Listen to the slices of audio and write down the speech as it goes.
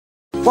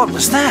What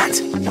was that?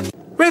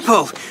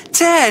 Ripple!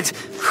 Ted!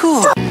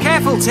 Whew.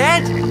 Careful,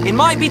 Ted! It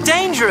might be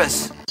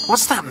dangerous.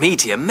 What's that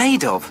meteor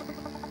made of?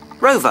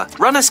 Rover,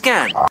 run a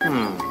scan.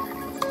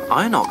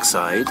 Iron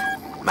oxide,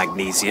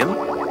 magnesium,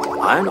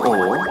 iron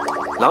ore,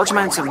 large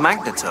amounts of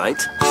magnetite.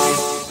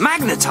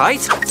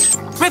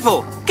 Magnetite?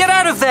 Ripple, get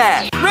out of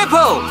there!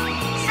 Ripple!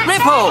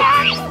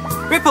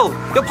 Ripple! Ripple,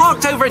 you're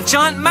parked over a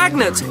giant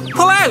magnet.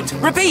 Pull out!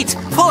 Repeat,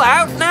 pull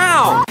out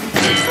now!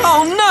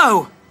 Oh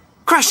no!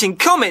 Crashing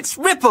comets!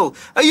 Ripple,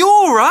 are you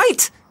all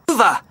right?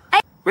 Rover!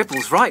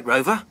 Ripple's right,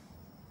 Rover.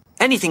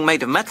 Anything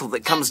made of metal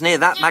that comes near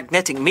that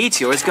magnetic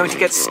meteor is going to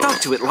get stuck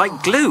to it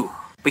like glue.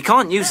 We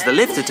can't use the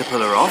lifter to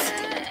pull her off.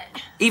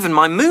 Even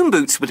my moon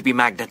boots would be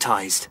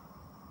magnetized.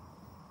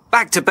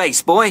 Back to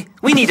base, boy.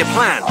 We need a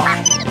plan.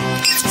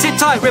 Sit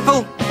tight,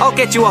 Ripple. I'll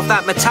get you off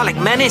that metallic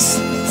menace.